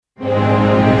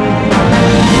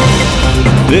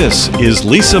This is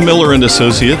Lisa Miller and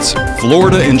Associates,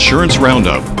 Florida Insurance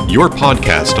Roundup, your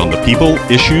podcast on the people,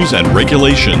 issues, and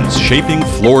regulations shaping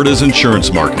Florida's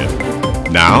insurance market.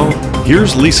 Now,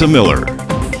 here's Lisa Miller.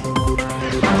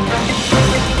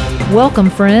 Welcome,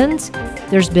 friends.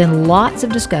 There's been lots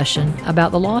of discussion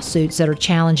about the lawsuits that are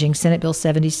challenging Senate Bill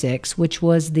 76, which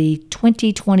was the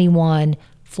 2021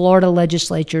 Florida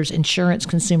Legislature's Insurance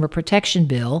Consumer Protection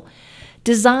Bill,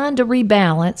 designed to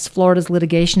rebalance Florida's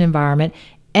litigation environment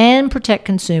and protect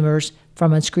consumers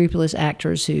from unscrupulous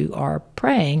actors who are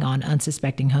preying on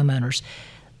unsuspecting homeowners.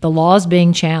 The law is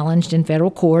being challenged in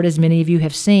federal court, as many of you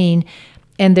have seen,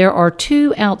 and there are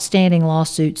two outstanding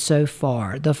lawsuits so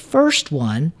far. The first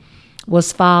one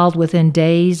was filed within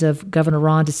days of Governor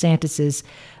Ron DeSantis'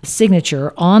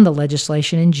 signature on the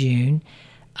legislation in June,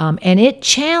 and it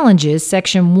challenges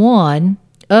Section 1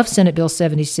 of Senate Bill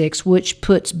 76, which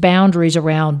puts boundaries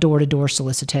around door-to-door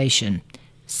solicitation.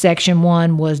 Section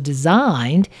 1 was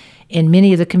designed, in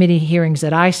many of the committee hearings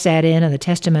that I sat in and the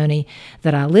testimony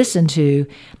that I listened to,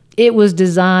 it was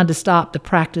designed to stop the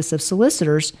practice of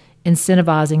solicitors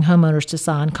incentivizing homeowners to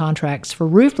sign contracts for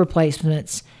roof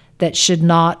replacements that should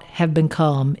not have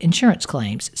become insurance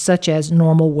claims, such as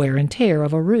normal wear and tear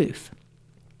of a roof.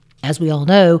 As we all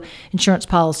know, insurance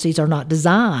policies are not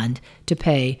designed to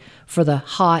pay for the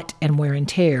hot and wear and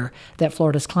tear that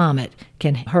Florida's climate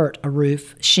can hurt a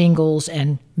roof, shingles,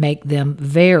 and make them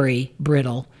very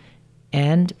brittle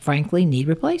and, frankly, need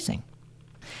replacing.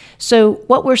 So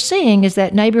what we're seeing is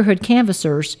that neighborhood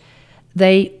canvassers,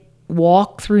 they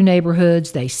walk through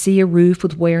neighborhoods, they see a roof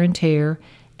with wear and tear,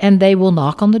 and they will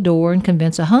knock on the door and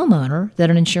convince a homeowner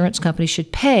that an insurance company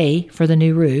should pay for the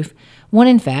new roof, when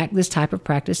in fact this type of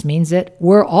practice means that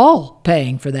we're all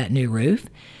paying for that new roof.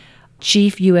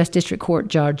 Chief U.S. District Court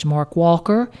Judge Mark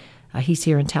Walker, he's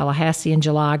here in Tallahassee in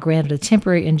July, granted a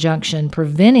temporary injunction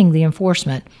preventing the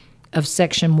enforcement of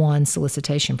Section 1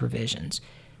 solicitation provisions.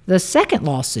 The second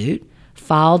lawsuit,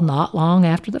 filed not long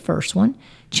after the first one,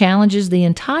 challenges the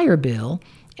entire bill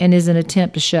and is an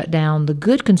attempt to shut down the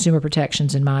good consumer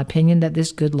protections, in my opinion, that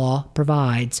this good law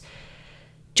provides.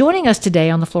 Joining us today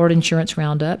on the Florida Insurance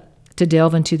Roundup to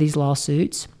delve into these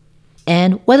lawsuits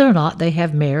and whether or not they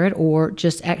have merit or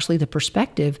just actually the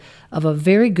perspective of a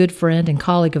very good friend and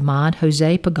colleague of mine,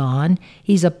 Jose Pagan.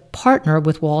 He's a partner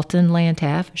with Walton,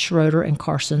 Lantaff, Schroeder, and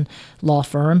Carson law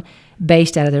firm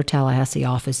based out of their Tallahassee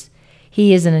office.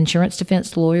 He is an insurance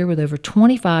defense lawyer with over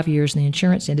 25 years in the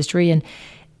insurance industry, and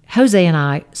Jose and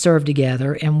I served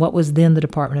together in what was then the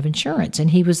Department of Insurance, and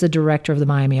he was the director of the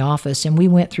Miami office, and we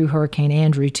went through Hurricane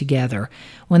Andrew together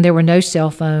when there were no cell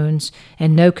phones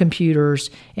and no computers,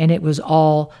 and it was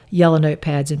all yellow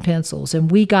notepads and pencils,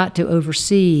 and we got to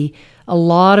oversee a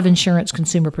lot of insurance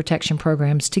consumer protection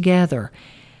programs together.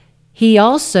 He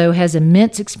also has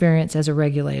immense experience as a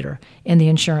regulator in the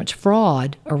insurance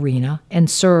fraud arena and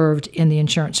served in the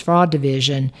insurance fraud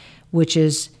division, which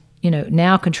is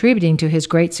now contributing to his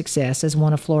great success as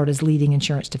one of Florida's leading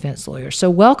insurance defense lawyers. So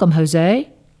welcome, Jose.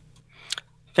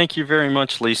 Thank you very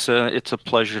much, Lisa. It's a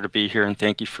pleasure to be here, and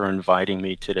thank you for inviting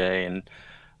me today.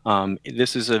 And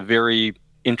this is a very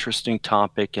interesting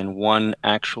topic, and one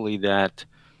actually that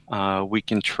we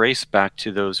can trace back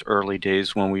to those early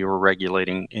days when we were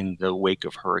regulating in the wake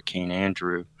of Hurricane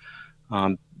Andrew.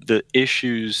 The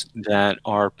issues that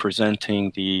are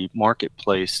presenting the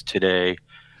marketplace today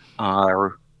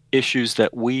are issues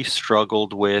that we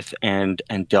struggled with and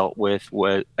dealt with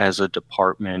as a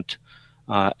department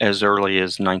as early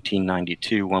as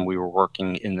 1992 when we were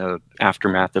working in the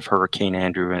aftermath of Hurricane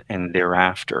Andrew and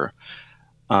thereafter.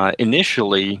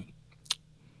 Initially,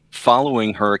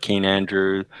 following Hurricane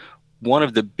Andrew, one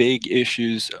of the big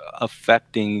issues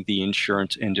affecting the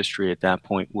insurance industry at that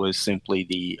point was simply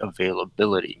the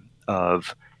availability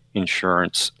of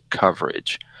insurance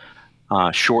coverage.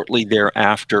 Shortly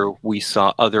thereafter, we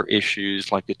saw other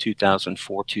issues like the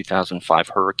 2004-2005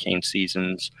 hurricane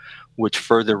seasons, which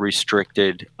further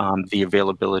restricted the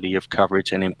availability of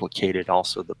coverage and implicated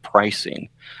also the pricing.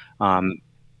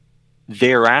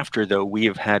 Thereafter, though, we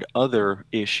have had other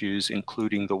issues,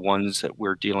 including the ones that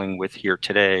we're dealing with here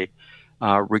today,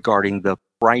 regarding the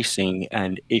pricing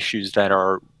and issues that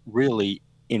are really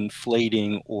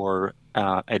inflating or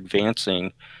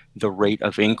advancing the rate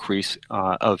of increase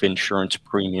of insurance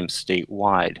premiums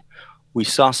statewide. We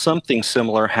saw something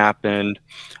similar happen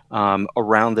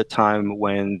around the time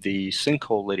when the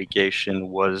sinkhole litigation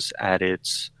was at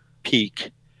its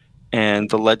peak, and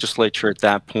the legislature at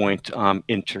that point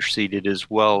interceded as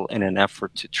well in an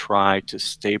effort to try to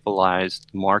stabilize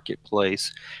the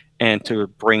marketplace and to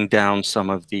bring down some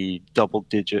of the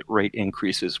double-digit rate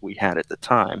increases we had at the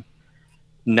time.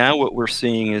 Now what we're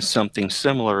seeing is something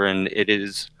similar, and it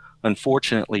is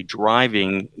unfortunately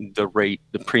driving the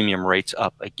premium rates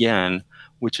up again,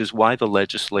 which is why the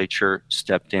legislature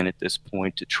stepped in at this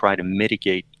point to try to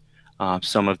mitigate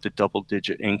some of the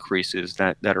double-digit increases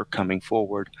that are coming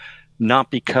forward,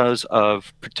 not because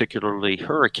of particularly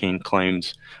hurricane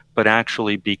claims, but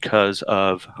actually because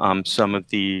of some of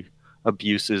the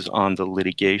abuses on the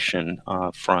litigation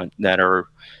front that are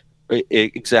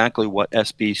exactly what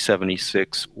SB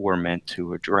 76 were meant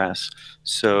to address.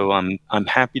 So I'm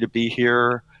happy to be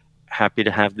here, happy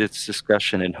to have this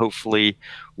discussion, and hopefully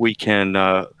we can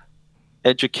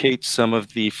educate some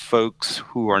of the folks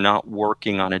who are not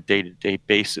working on a day-to-day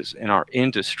basis in our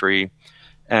industry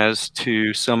as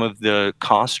to some of the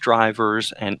cost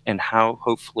drivers and how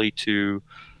hopefully to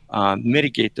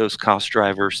mitigate those cost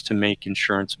drivers to make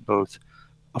insurance both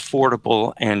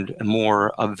affordable and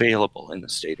more available in the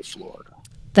state of Florida.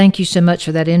 Thank you so much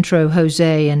for that intro,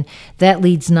 Jose. And that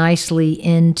leads nicely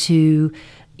into,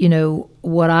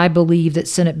 what I believe that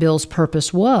Senate Bill's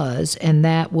purpose was, and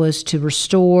that was to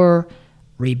restore,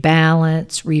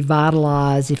 rebalance,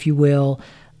 revitalize, if you will,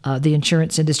 the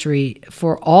insurance industry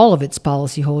for all of its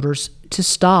policyholders to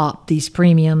stop these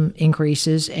premium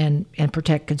increases and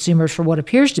protect consumers for what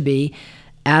appears to be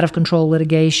out of control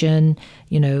litigation,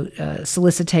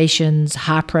 solicitations,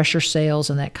 high pressure sales,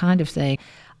 and that kind of thing.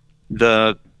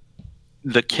 The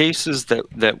cases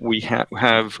that we have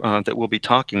that we'll be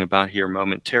talking about here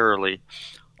momentarily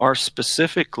are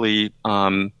specifically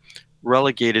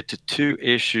relegated to two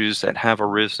issues that have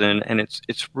arisen, and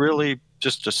it's really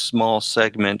just a small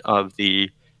segment of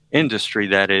the industry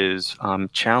that is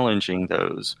challenging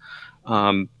those.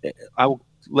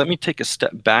 Let me take a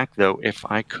step back, though, if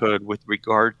I could, with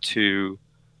regard to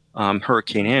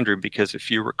Hurricane Andrew, because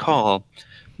if you recall,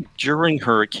 during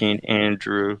Hurricane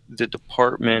Andrew, the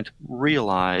department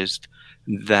realized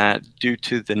that due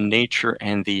to the nature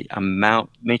of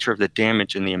the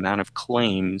damage and the amount of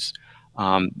claims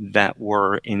that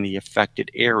were in the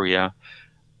affected area,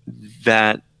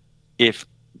 that if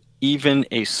even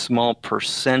a small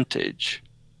percentage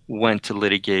went to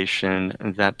litigation,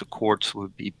 that the courts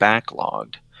would be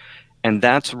backlogged. And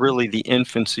that's really the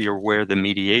infancy, or where the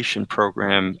mediation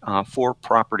program for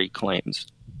property claims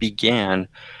began,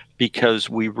 because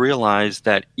we realized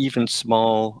that even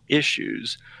small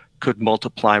issues could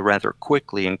multiply rather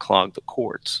quickly and clog the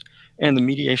courts. And the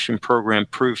mediation program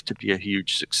proved to be a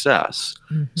huge success,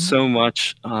 so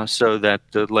much so that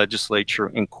the legislature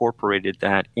incorporated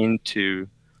that into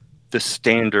the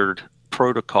standard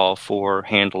protocol for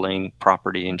handling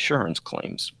property insurance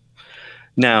claims.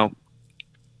 Now,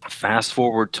 fast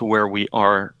forward to where we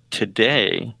are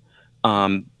today,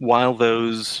 while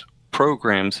those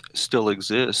programs still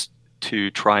exist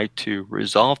to try to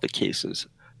resolve the cases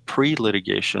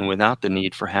pre-litigation without the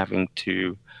need for having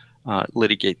to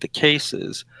litigate the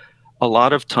cases, a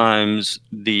lot of times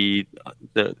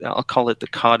I'll call it the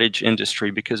cottage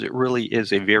industry, because it really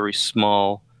is a very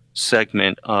small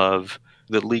segment of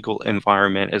the legal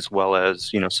environment, as well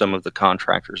as some of the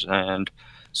contractors and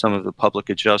some of the public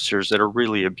adjusters that are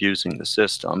really abusing the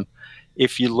system.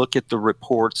 If you look at the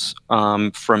reports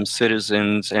from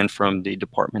Citizens and from the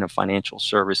Department of Financial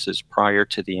Services prior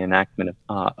to the enactment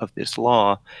of this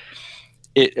law,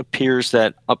 it appears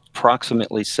that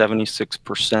approximately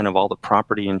 76% of all the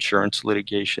property insurance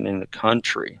litigation in the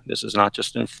country, this is not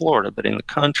just in Florida, but in the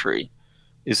country,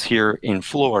 is here in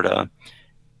Florida.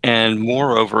 And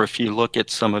moreover, if you look at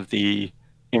some of the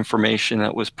information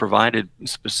that was provided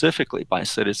specifically by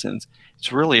Citizens,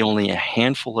 it's really only a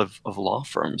handful of law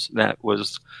firms that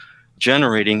was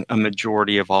generating a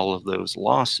majority of all of those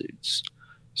lawsuits.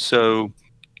 So,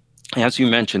 as you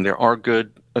mentioned, there are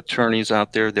good attorneys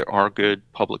out there, there are good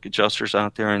public adjusters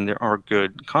out there, and there are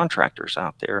good contractors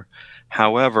out there.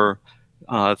 However,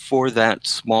 for that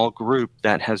small group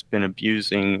that has been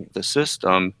abusing the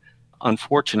system,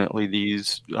 unfortunately,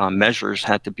 these measures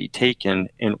had to be taken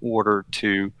in order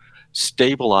to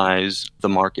stabilize the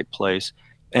marketplace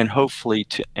and hopefully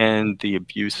to end the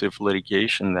abusive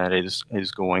litigation that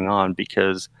is going on,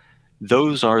 because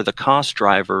those are the cost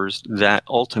drivers that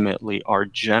ultimately are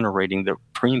generating the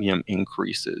premium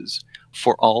increases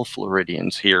for all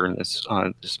Floridians here in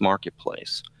this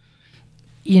marketplace.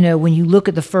 When you look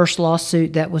at the first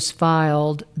lawsuit that was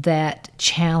filed that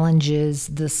challenges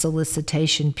the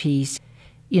solicitation piece,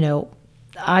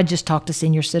 I just talk to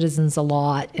senior citizens a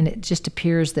lot, and it just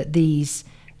appears that these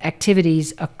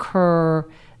activities occur.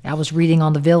 I was reading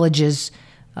on the Village's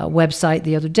website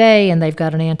the other day, and they've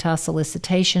got an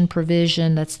anti-solicitation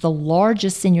provision. That's the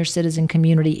largest senior citizen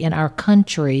community in our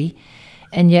country.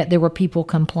 And yet there were people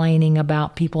complaining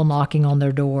about people knocking on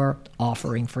their door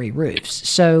offering free roofs.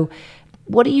 So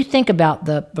what do you think about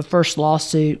the first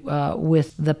lawsuit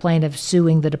with the plaintiff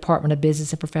suing the Department of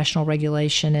Business and Professional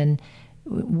Regulation, and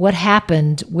what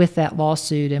happened with that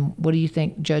lawsuit, and what do you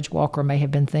think Judge Walker may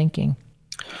have been thinking?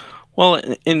 Well,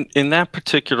 in that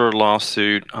particular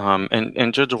lawsuit,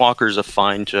 and Judge Walker is a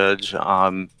fine judge.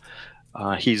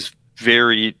 He's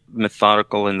very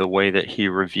methodical in the way that he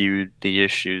reviewed the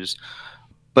issues.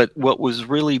 But what was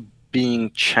really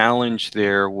being challenged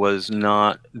there was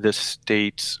not the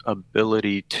state's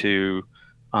ability to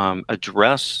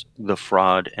address the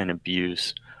fraud and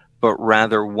abuse, but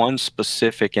rather one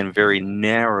specific and very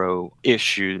narrow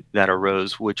issue that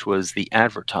arose, which was the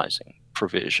advertising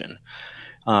provision.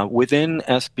 Within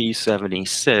SB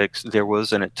 76, there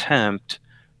was an attempt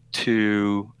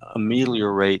to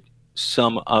ameliorate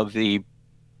some of the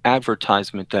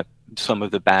advertisement that some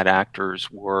of the bad actors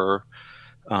were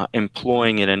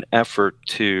employing in an effort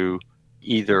to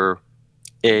either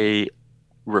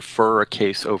refer a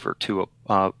case over to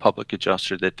a public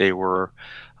adjuster that they were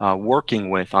working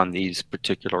with on these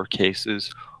particular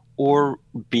cases, or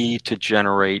B, to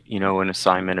generate, an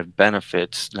assignment of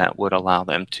benefits that would allow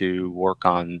them to work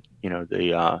on,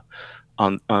 the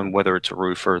on whether it's a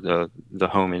roof or the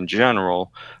home in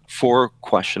general for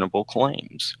questionable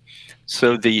claims.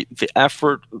 So the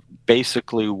effort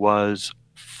basically was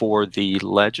for the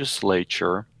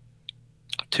legislature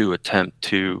to attempt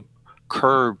to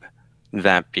curb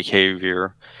that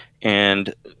behavior,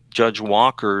 and Judge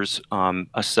Walker's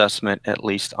assessment, at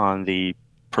least on the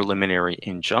preliminary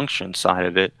injunction side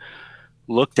of it,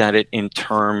 looked at it in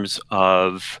terms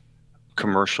of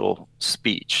commercial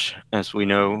speech. As we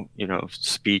know,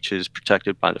 speech is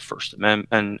protected by the First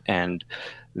Amendment, and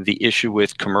the issue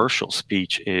with commercial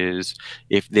speech is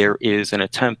if there is an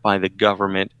attempt by the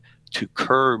government to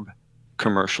curb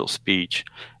commercial speech,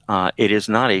 it is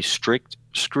not a strict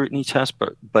scrutiny test,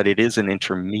 but it is an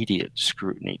intermediate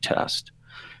scrutiny test.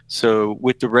 So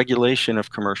with the regulation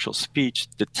of commercial speech,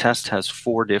 the test has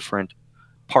 4 different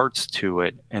parts to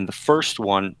it. And the first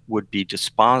one would be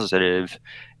dispositive,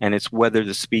 and it's whether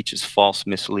the speech is false,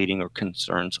 misleading, or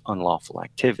concerns unlawful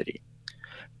activity.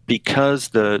 Because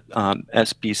the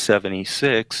SB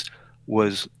 76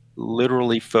 was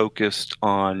literally focused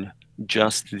on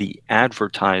just the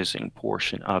advertising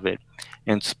portion of it,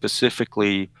 and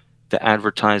specifically the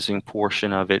advertising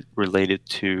portion of it related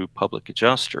to public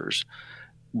adjusters,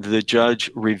 the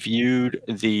judge reviewed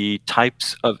the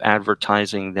types of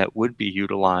advertising that would be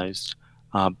utilized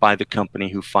by the company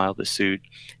who filed the suit,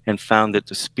 and found that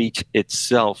the speech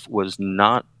itself was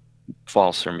not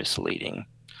false or misleading.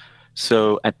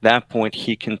 So at that point,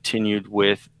 he continued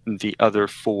with the other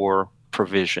 4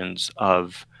 provisions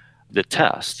of the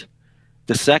test.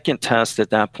 The second test at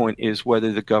that point is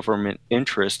whether the government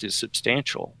interest is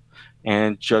substantial.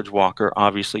 And Judge Walker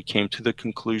obviously came to the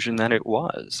conclusion that it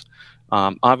was.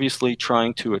 Obviously,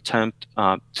 trying to attempt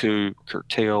to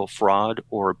curtail fraud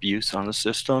or abuse on the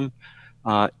system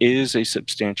is a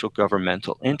substantial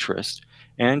governmental interest,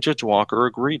 and Judge Walker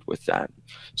agreed with that.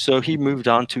 So he moved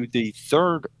on to the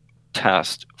third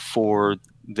test for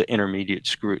the intermediate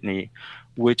scrutiny,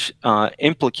 which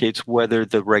implicates whether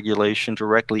the regulation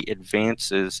directly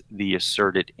advances the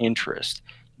asserted interest.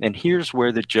 And here's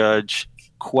where the judge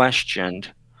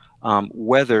questioned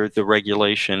whether the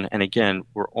regulation, and again,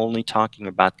 we're only talking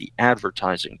about the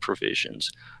advertising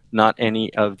provisions, not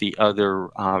any of the other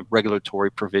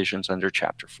regulatory provisions under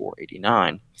Chapter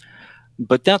 489.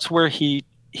 But that's where he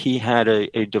had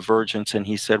a divergence, and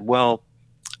he said, well,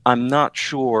 I'm not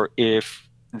sure if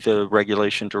the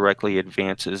regulation directly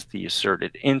advances the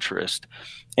asserted interest.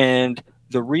 And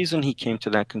the reason he came to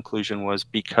that conclusion was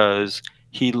because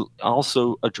he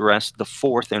also addressed the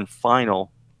fourth and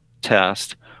final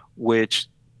test, which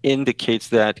indicates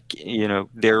that,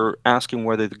 they're asking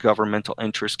whether the governmental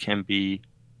interest can be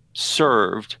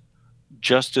served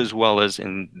just as well as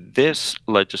in this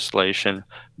legislation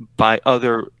by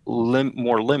other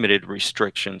more limited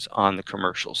restrictions on the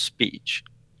commercial speech.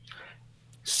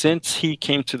 Since he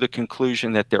came to the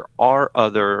conclusion that there are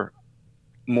other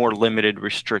more limited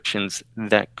restrictions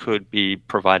that could be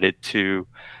provided to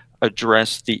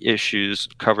address the issues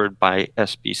covered by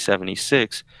SB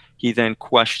 76, he then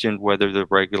questioned whether the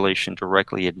regulation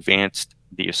directly advanced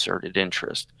the asserted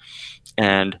interest.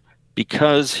 And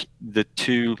because the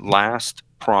 2 last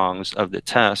prongs of the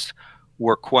test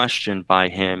were questioned by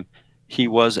him, he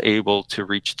was able to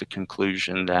reach the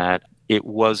conclusion that it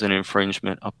was an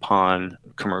infringement upon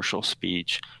commercial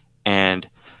speech, and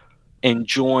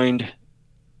enjoined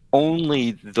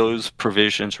only those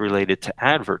provisions related to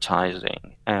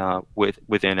advertising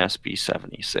within SB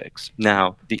 76.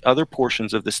 Now, the other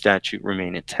portions of the statute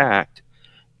remain intact,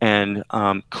 and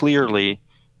clearly,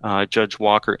 Judge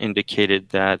Walker indicated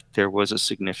that there was a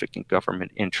significant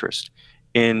government interest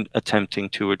in attempting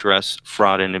to address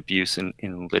fraud and abuse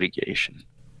in litigation.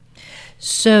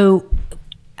 So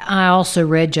I also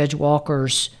read Judge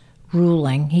Walker's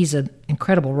ruling. He's an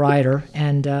incredible writer,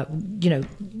 and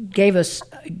gave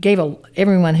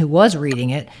everyone who was reading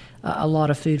it a lot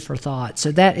of food for thought.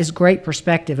 So that is great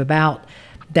perspective about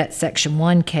that Section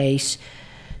 1 case.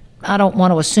 I don't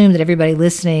want to assume that everybody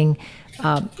listening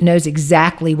knows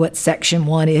exactly what Section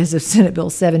 1 is of Senate Bill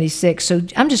 76. So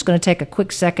I'm just going to take a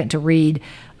quick second to read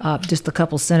just a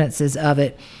couple sentences of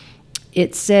it.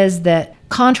 It says that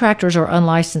contractors or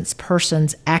unlicensed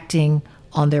persons acting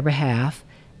on their behalf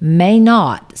may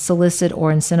not solicit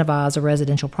or incentivize a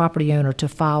residential property owner to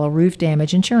file a roof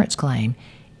damage insurance claim.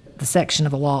 The section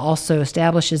of the law also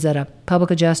establishes that a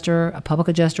public adjuster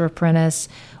apprentice,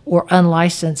 or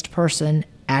unlicensed person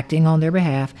acting on their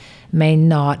behalf may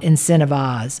not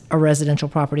incentivize a residential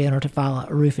property owner to file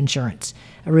a roof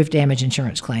damage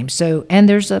insurance claim. So, and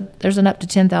there's an up to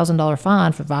 $10,000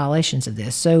 fine for violations of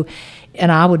this. So,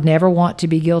 and I would never want to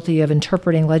be guilty of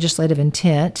interpreting legislative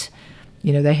intent.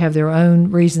 They have their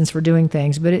own reasons for doing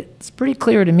things, but it's pretty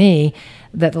clear to me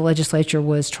that the legislature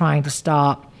was trying to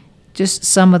stop just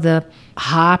some of the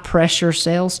high-pressure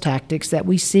sales tactics that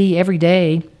we see every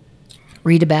day,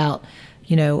 read about,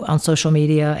 on social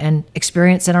media, and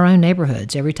experience in our own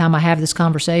neighborhoods. Every time I have this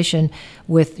conversation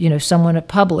with, someone at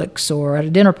Publix or at a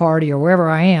dinner party or wherever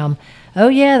I am, oh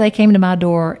yeah, they came to my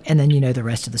door, and then the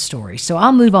rest of the story. So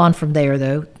I'll move on from there,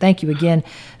 though. Thank you again,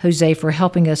 Jose, for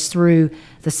helping us through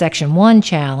the Section 1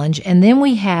 challenge. And then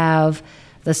we have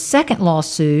the second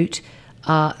lawsuit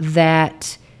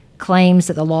that claims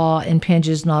that the law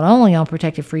impinges not only on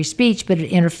protected free speech, but it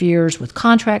interferes with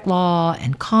contract law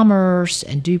and commerce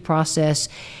and due process.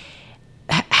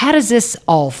 How does this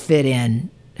all fit in,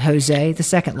 Jose, the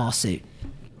second lawsuit?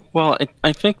 Well,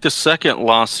 I think the second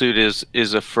lawsuit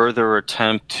is a further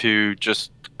attempt to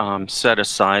just set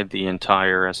aside the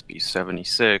entire SB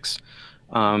 76.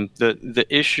 The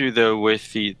issue, though,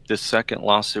 with the second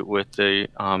lawsuit, with the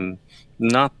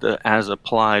not the as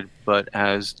applied, but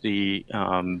as the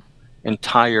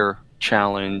entire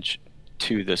challenge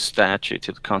to the statute,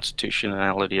 to the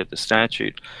constitutionality of the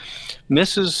statute,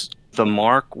 misses the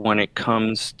mark when it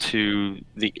comes to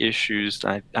the issues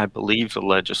I believe the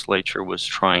legislature was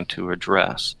trying to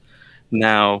address.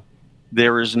 Now,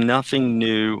 there is nothing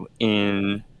new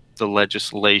in the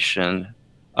legislation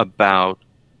about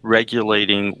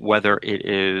regulating whether it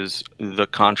is the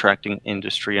contracting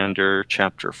industry under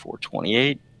Chapter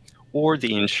 428 or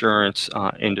the insurance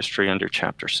industry under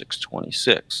Chapter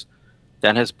 626.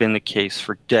 That has been the case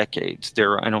for decades.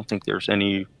 I don't think there's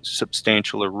any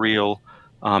substantial or real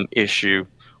issue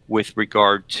with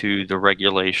regard to the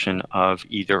regulation of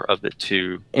either of the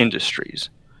two industries.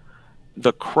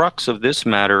 The crux of this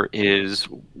matter is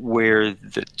where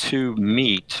the two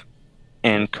meet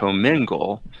and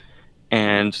commingle,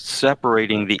 and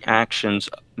separating the actions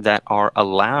that are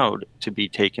allowed to be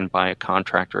taken by a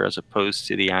contractor as opposed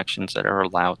to the actions that are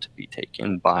allowed to be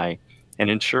taken by an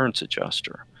insurance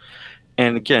adjuster.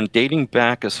 And again, dating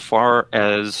back as far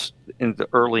as in the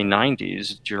early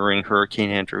 90s, during Hurricane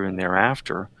Andrew and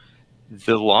thereafter,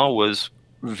 the law was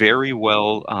very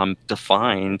well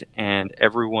defined, and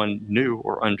everyone knew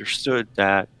or understood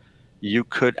that you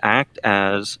could act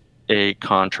as a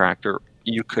contractor,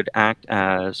 you could act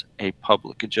as a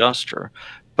public adjuster,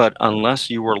 but unless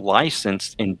you were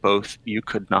licensed in both, you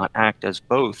could not act as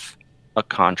both a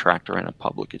contractor and a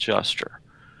public adjuster.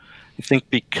 I think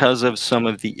because of some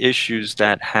of the issues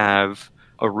that have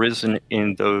arisen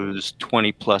in those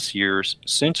 20 plus years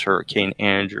since Hurricane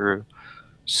Andrew,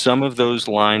 some of those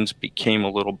lines became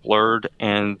a little blurred,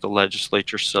 and the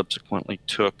legislature subsequently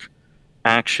took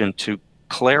action to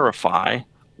clarify.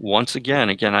 Once again,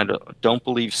 I don't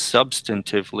believe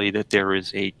substantively that there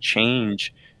is a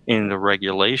change in the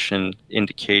regulation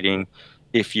indicating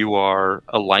if you are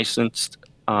a licensed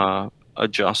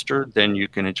adjuster, then you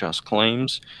can adjust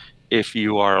claims. If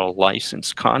you are a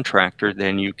licensed contractor,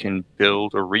 then you can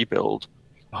build or rebuild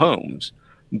homes.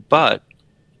 But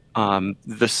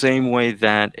the same way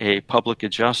that a public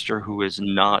adjuster who is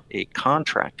not a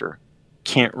contractor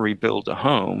can't rebuild a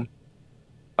home,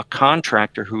 a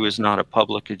contractor who is not a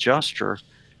public adjuster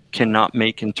cannot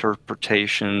make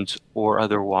interpretations or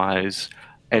otherwise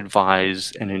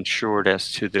advise an insured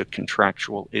as to the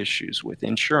contractual issues with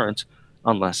insurance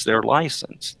unless they're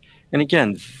licensed. And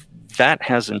again, that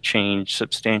hasn't changed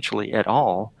substantially at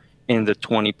all in the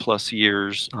 20 plus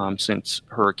years since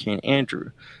Hurricane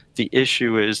Andrew. The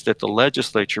issue is that the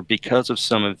legislature, because of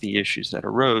some of the issues that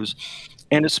arose,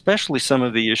 and especially some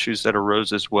of the issues that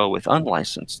arose as well with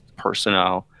unlicensed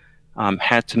personnel,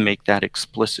 had to make that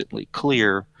explicitly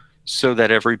clear so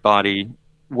that everybody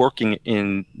working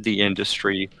in the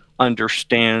industry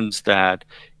understands that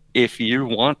if you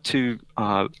want to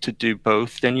do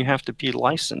both, then you have to be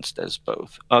licensed as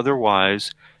both.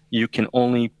 Otherwise, you can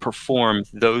only perform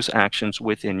those actions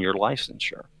within your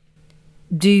licensure.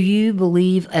 Do you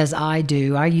believe, as I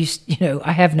do, I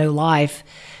have no life,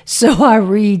 so I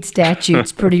read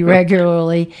statutes pretty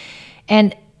regularly.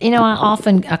 And,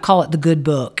 I call it the good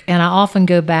book. And I often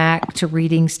go back to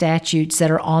reading statutes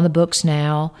that are on the books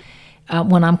now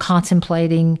when I'm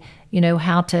contemplating,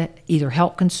 how to either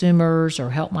help consumers or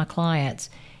help my clients.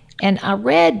 And I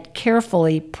read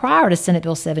carefully prior to Senate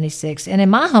Bill 76, and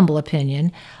in my humble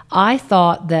opinion, I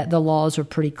thought that the laws were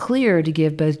pretty clear to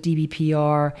give both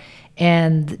DBPR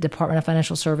and the Department of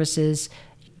Financial Services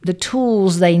the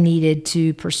tools they needed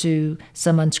to pursue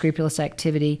some unscrupulous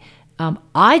activity.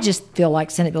 I just feel like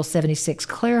Senate Bill 76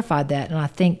 clarified that, and I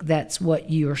think that's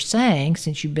what you're saying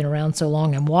since you've been around so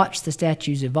long and watched the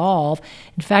statutes evolve.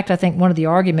 In fact, I think one of the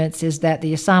arguments is that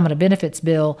the Assignment of Benefits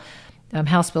Bill,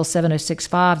 House Bill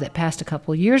 7065 that passed a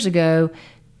couple of years ago,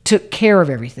 took care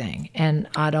of everything, and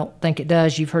I don't think it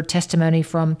does. You've heard testimony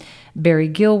from Barry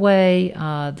Gilway,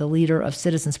 the leader of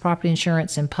Citizens Property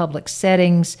Insurance in Public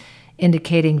Settings,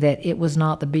 indicating that it was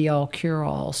not the be-all,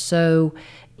 cure-all. So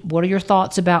what are your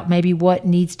thoughts about maybe what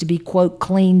needs to be, quote,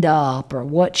 cleaned up, or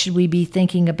what should we be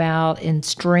thinking about in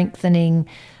strengthening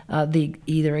the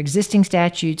either existing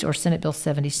statutes or Senate Bill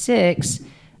 76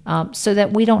 so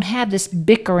that we don't have this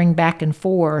bickering back and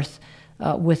forth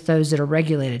with those that are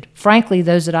regulated? Frankly,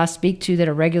 those that I speak to that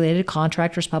are regulated,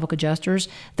 contractors, public adjusters,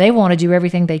 they want to do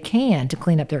everything they can to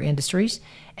clean up their industries,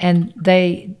 and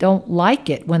they don't like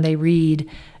it when they read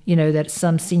that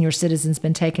some senior citizen's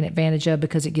been taken advantage of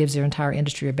because it gives their entire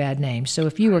industry a bad name. So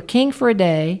if you were king for a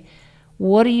day,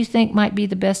 what do you think might be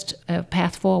the best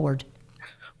path forward?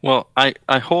 Well, I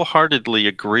wholeheartedly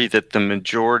agree that the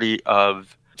majority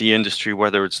of the industry,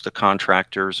 whether it's the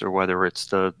contractors or whether it's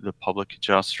the public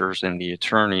adjusters and the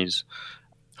attorneys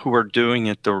who are doing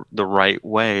it the right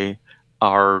way,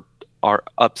 are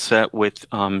upset with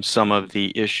some of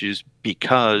the issues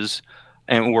because,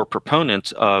 and we're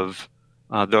proponents of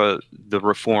the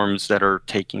reforms that are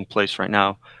taking place right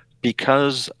now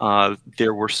because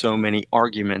there were so many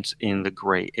arguments in the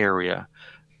gray area.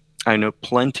 I know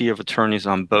plenty of attorneys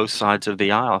on both sides of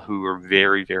the aisle who are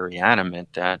very, very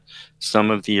adamant that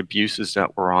some of the abuses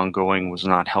that were ongoing was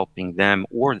not helping them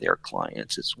or their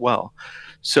clients as well.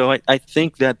 So I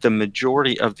think that the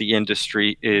majority of the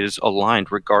industry is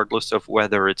aligned, regardless of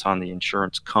whether it's on the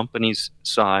insurance company's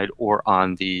side or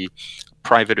on the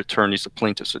private attorneys, the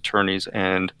plaintiff's attorneys,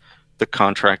 and the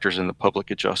contractors and the public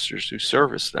adjusters who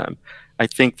service them. I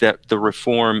think that the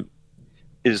reform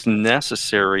is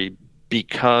necessary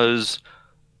because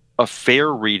a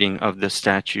fair reading of the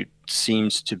statute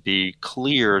seems to be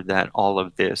clear that all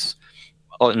of this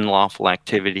unlawful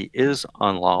activity is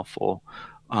unlawful.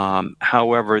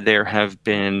 However, there have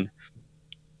been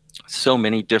so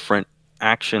many different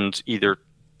actions either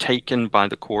taken by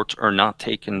the courts or not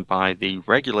taken by the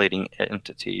regulating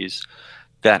entities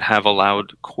that have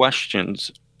allowed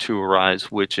questions to arise,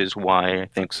 which is why I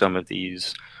think some of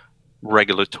these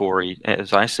regulatory,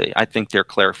 as I say, I think they're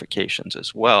clarifications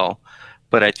as well,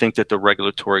 but I think that the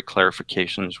regulatory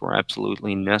clarifications were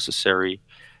absolutely necessary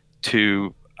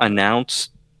to announce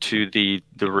to the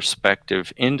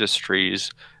respective industries,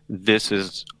 this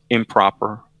is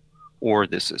improper or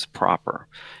this is proper.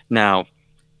 Now,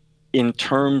 in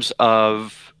terms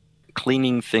of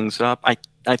cleaning things up,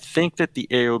 I think that the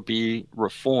AOB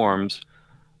reforms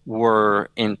were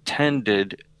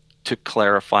intended to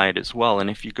clarify it as well. And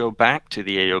if you go back to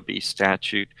the AOB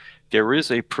statute, there is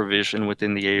a provision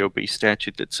within the AOB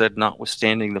statute that said,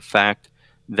 notwithstanding the fact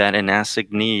that an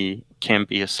assignee can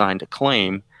be assigned a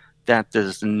claim, that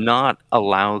does not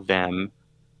allow them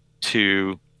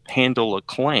to handle a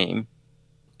claim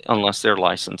unless they're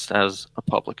licensed as a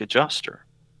public adjuster.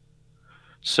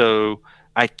 So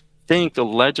I think the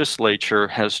legislature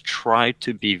has tried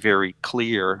to be very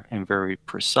clear and very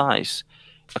precise.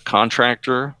 A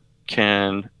contractor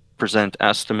can present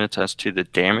estimates as to the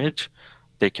damage.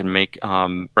 They can make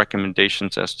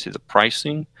recommendations as to the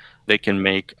pricing. They can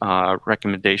make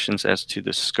recommendations as to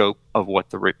the scope of what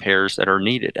the repairs that are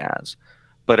needed as.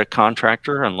 But a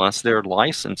contractor, unless they're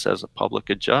licensed as a public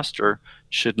adjuster,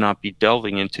 should not be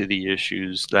delving into the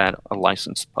issues that a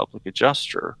licensed public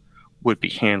adjuster would be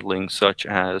handling, such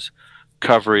as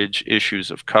coverage, issues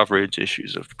of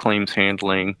claims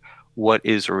handling, what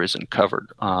is or isn't covered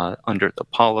under the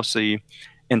policy,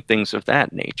 and things of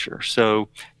that nature. So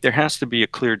there has to be a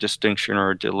clear distinction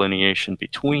or a delineation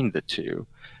between the two.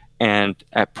 And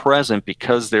at present,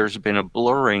 because there's been a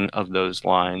blurring of those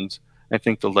lines, I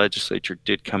think the legislature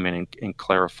did come in and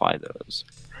clarify those.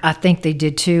 I think they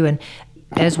did too. And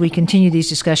as we continue these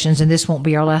discussions, and this won't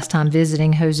be our last time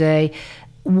visiting, Jose,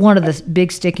 one of the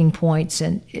big sticking points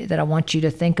that I want you to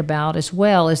think about as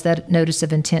well is that notice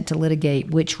of intent to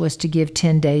litigate, which was to give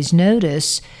 10 days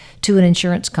notice to an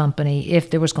insurance company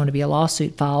if there was going to be a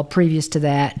lawsuit filed. Previous to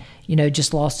that,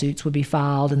 just lawsuits would be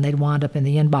filed and they'd wind up in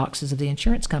the inboxes of the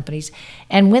insurance companies.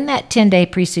 And when that 10-day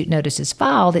pre-suit notice is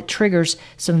filed, it triggers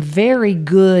some very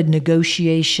good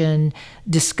negotiation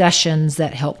discussions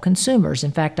that help consumers.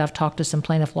 In fact, I've talked to some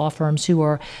plaintiff law firms who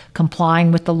are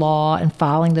complying with the law and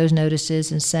filing those notices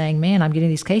and saying, man, I'm getting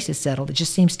these cases settled. It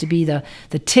just seems to be the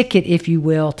ticket, if you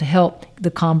will, to help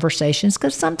the conversations.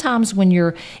 Because sometimes when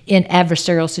you're in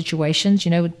adversarial situations,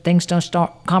 things don't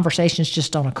start, conversations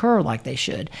just don't occur like they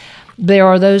should. There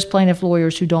are those plaintiff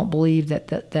lawyers who don't believe that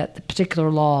the particular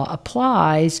law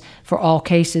applies for all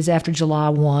cases after July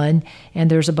 1, and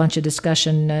there's a bunch of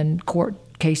discussion and court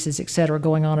cases, et cetera,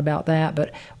 going on about that.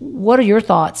 But what are your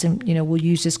thoughts? And, we'll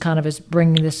use this kind of as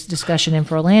bringing this discussion in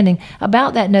for a landing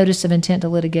about that notice of intent to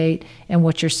litigate and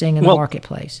what you're seeing in the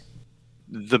marketplace.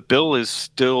 The bill is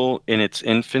still in its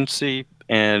infancy,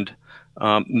 and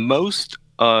most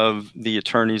of the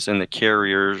attorneys and the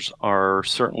carriers are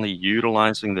certainly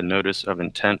utilizing the notice of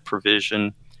intent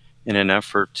provision in an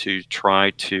effort to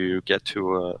try to get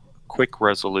to a quick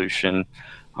resolution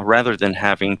rather than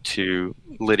having to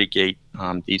litigate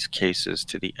these cases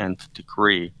to the nth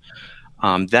degree.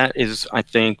 That is, I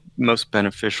think, most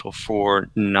beneficial for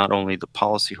not only the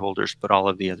policyholders, but all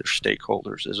of the other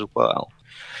stakeholders as well.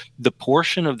 The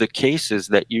portion of the cases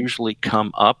that usually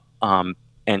come up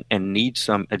and need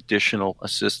some additional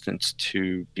assistance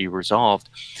to be resolved,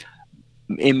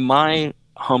 in my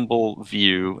humble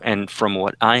view, and from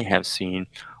what I have seen,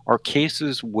 are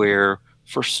cases where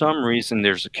for some reason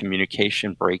there's a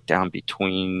communication breakdown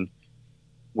between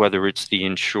whether it's the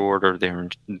insured or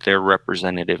their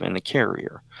representative and the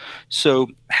carrier. So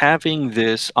having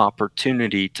this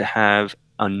opportunity to have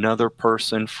another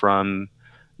person from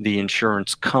the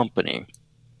insurance company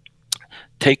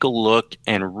take a look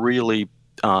and really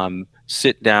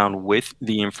sit down with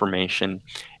the information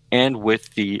and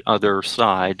with the other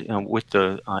side, with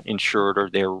the insured or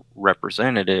their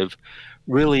representative,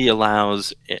 really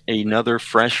allows another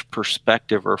fresh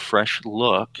perspective or fresh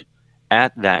look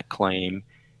at that claim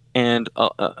and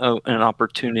an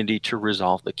opportunity to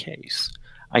resolve the case.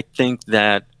 I think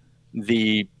that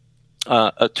the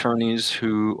attorneys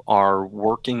who are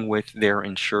working with their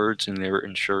insureds and their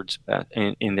insured's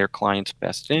in their client's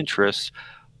best interests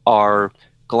are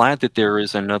glad that there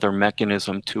is another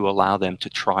mechanism to allow them to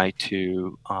try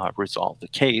to resolve the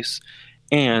case,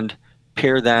 and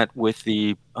pair that with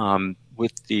the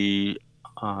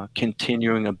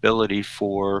continuing ability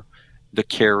for the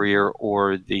carrier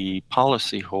or the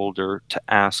policyholder to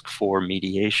ask for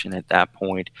mediation at that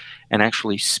point and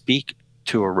actually speak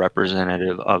to a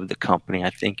representative of the company, I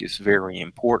think is very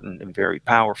important and very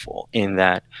powerful, in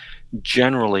that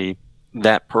generally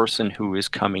that person who is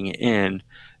coming in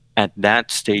at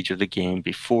that stage of the game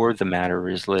before the matter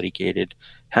is litigated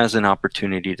has an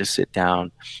opportunity to sit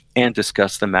down and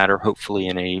discuss the matter, hopefully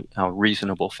in a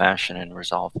reasonable fashion, and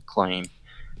resolve the claim.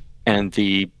 And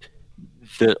the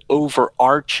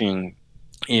overarching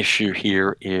issue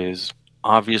here is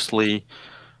obviously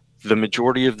the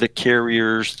majority of the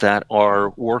carriers that are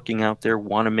working out there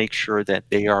want to make sure that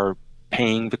they are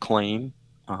paying the claim,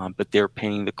 but they're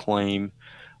paying the claim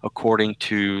according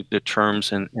to the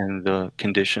terms and the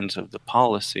conditions of the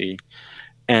policy,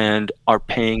 and are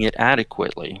paying it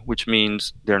adequately, which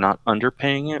means they're not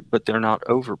underpaying it, but they're not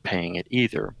overpaying it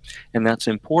either. And that's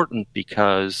important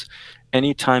because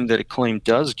anytime that a claim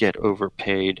does get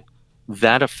overpaid,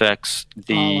 that affects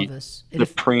the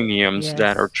premiums yes.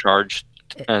 that are charged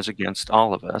as against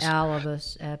all of us. All of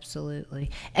us, absolutely.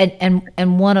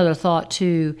 And one other thought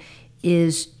too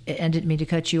is, I didn't mean to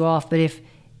cut you off, but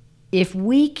if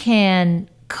we can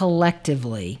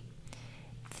collectively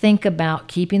think about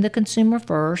keeping the consumer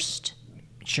first,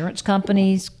 insurance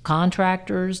companies,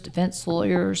 contractors, defense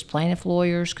lawyers, plaintiff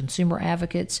lawyers, consumer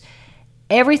advocates,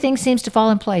 everything seems to fall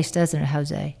in place, doesn't it,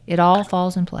 Jose? It all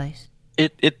falls in place.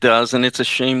 It does, and it's a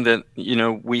shame that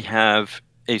we have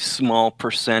a small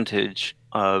percentage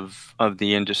of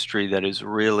the industry that is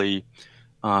really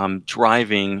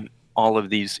driving all of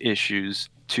these issues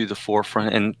to the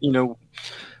forefront. And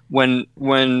When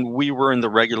we were in the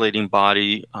regulating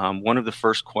body, one of the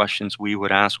first questions we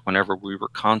would ask whenever we were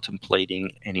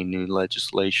contemplating any new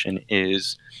legislation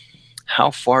is,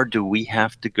 how far do we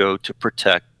have to go to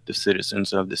protect the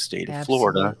citizens of the state of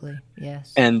Florida? Absolutely,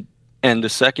 yes. And the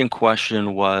second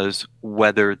question was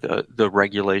whether the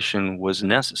regulation was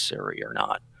necessary or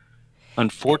not.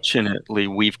 Unfortunately,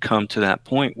 we've come to that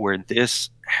point where this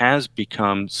has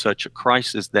become such a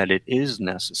crisis that it is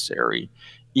necessary,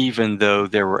 even though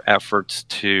there were efforts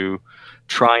to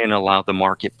try and allow the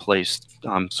marketplace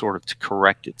sort of to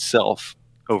correct itself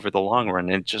over the long run.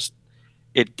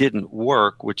 It didn't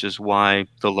work, which is why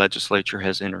the legislature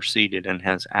has interceded and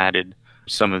has added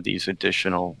some of these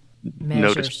additional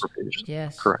notice provisions.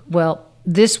 Yes. Correct. Well,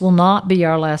 this will not be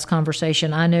our last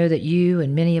conversation. I know that you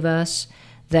and many of us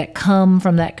that come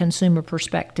from that consumer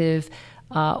perspective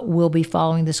will be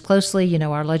following this closely. You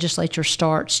know, our legislature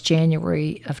starts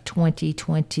January of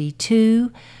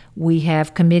 2022. We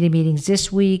have committee meetings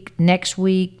this week, next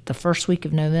week, the first week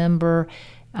of November.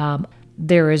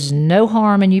 There is no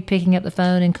harm in you picking up the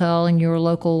phone and calling your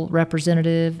local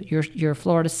representative, your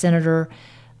Florida senator,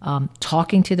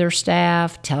 talking to their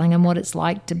staff, telling them what it's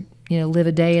like to live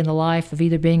a day in the life of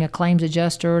either being a claims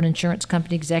adjuster, an insurance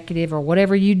company executive, or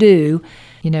whatever you do.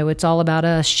 It's all about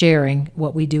us sharing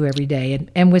what we do every day.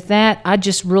 And with that, I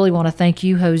just really want to thank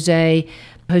you, Jose.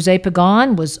 Jose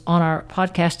Pagan was on our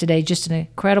podcast today, just an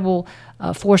incredible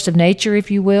force of nature,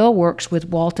 if you will, works with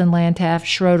Walton, Landtaff,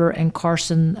 Schroeder, and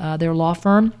Carson, their law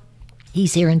firm.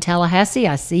 He's here in Tallahassee.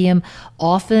 I see him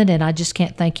often, and I just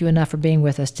can't thank you enough for being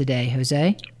with us today,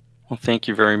 Jose. Well, thank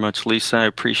you very much, Lisa. I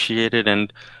appreciate it.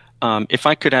 And if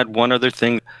I could add one other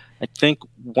thing, I think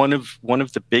one of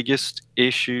the biggest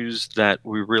issues that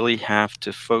we really have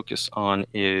to focus on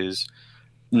is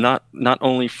not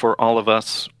only for all of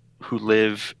us who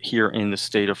live here in the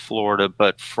state of Florida,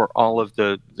 but for all of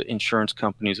the insurance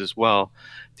companies as well.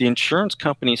 The insurance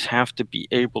companies have to be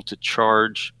able to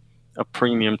charge a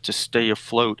premium to stay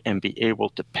afloat and be able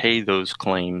to pay those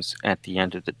claims at the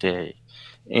end of the day.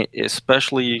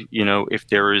 Especially, if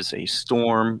there is a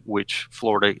storm, which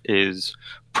Florida is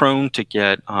prone to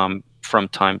get from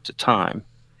time to time.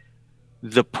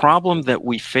 The problem that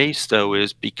we face, though,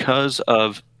 is because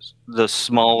of the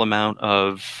small amount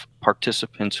of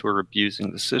participants who are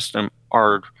abusing the system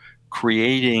are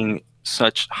creating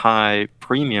such high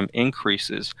premium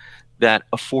increases that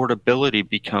affordability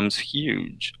becomes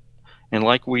huge. And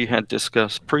like we had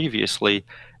discussed previously,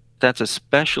 that's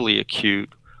especially acute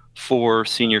for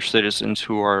senior citizens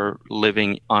who are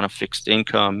living on a fixed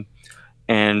income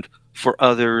and for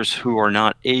others who are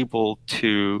not able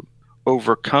to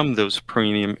overcome those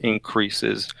premium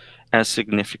increases as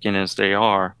significant as they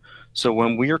are. So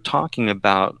when we are talking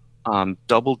about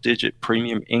double-digit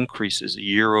premium increases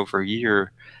year over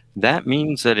year, that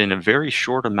means that in a very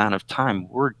short amount of time,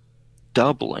 we're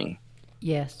doubling,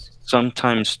 yes,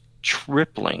 sometimes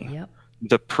tripling yep.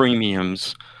 the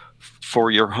premiums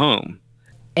for your home.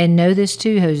 And know this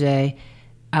too, Jose.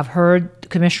 I've heard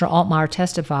Commissioner Altmaier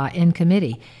testify in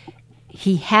committee.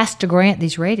 He has to grant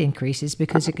these rate increases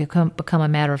because it could become a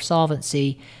matter of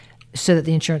solvency so that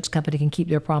the insurance company can keep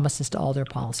their promises to all their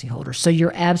policyholders. So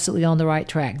you're absolutely on the right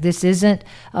track. This isn't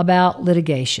about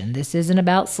litigation. This isn't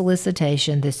about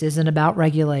solicitation. This isn't about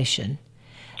regulation.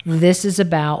 This is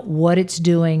about what it's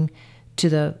doing to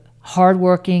the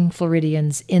hardworking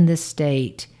Floridians in this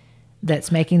state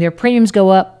that's making their premiums go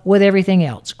up with everything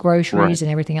else, groceries right. and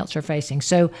everything else they're facing.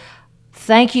 So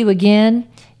thank you again.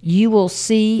 You will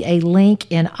see a link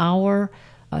in our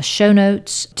show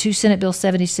notes to Senate Bill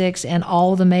 76 and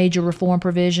all the major reform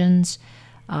provisions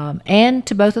and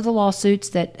to both of the lawsuits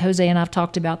that Jose and I have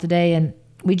talked about today. And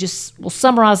we'll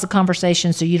summarize the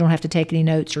conversation so you don't have to take any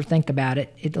notes or think about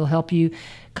it. It'll help you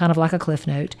kind of like a cliff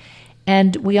note.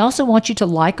 And we also want you to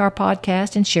like our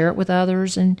podcast and share it with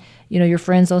others and, your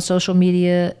friends on social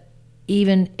media,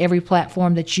 even every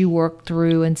platform that you work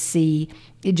through and see.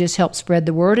 It just helps spread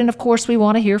the word. And of course, we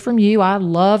want to hear from you. I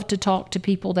love to talk to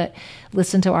people that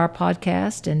listen to our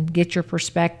podcast and get your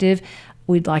perspective.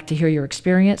 We'd like to hear your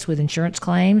experience with insurance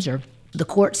claims or the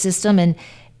court system and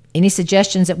any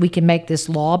suggestions that we can make this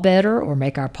law better or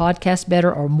make our podcast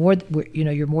better or more.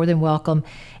 You're more than welcome.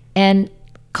 And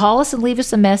call us and leave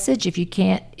us a message if you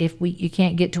can't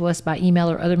get to us by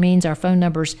email or other means. Our phone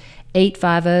number is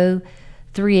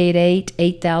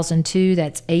 850-388-8002.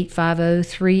 That's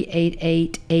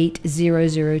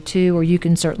 850-388-8002. Or you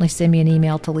can certainly send me an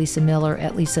email to Lisa Miller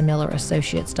at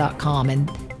lisamillerassociates.com.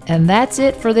 And And that's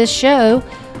it for this show.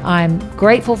 I'm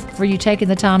grateful for you taking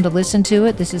the time to listen to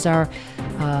it. This is our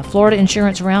Florida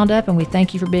Insurance Roundup, and we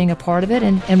thank you for being a part of it.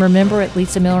 And remember, at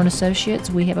Lisa Miller & Associates,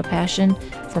 we have a passion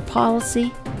for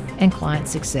policy and client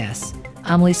success.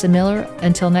 I'm Lisa Miller.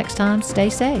 Until next time, stay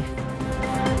safe.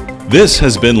 This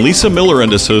has been Lisa Miller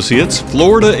 & Associates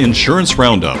Florida Insurance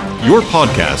Roundup, your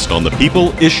podcast on the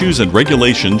people, issues, and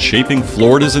regulations shaping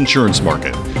Florida's insurance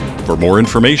market. For more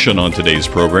information on today's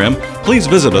program, please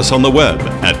visit us on the web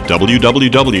at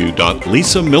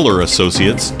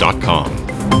www.lisamillerassociates.com.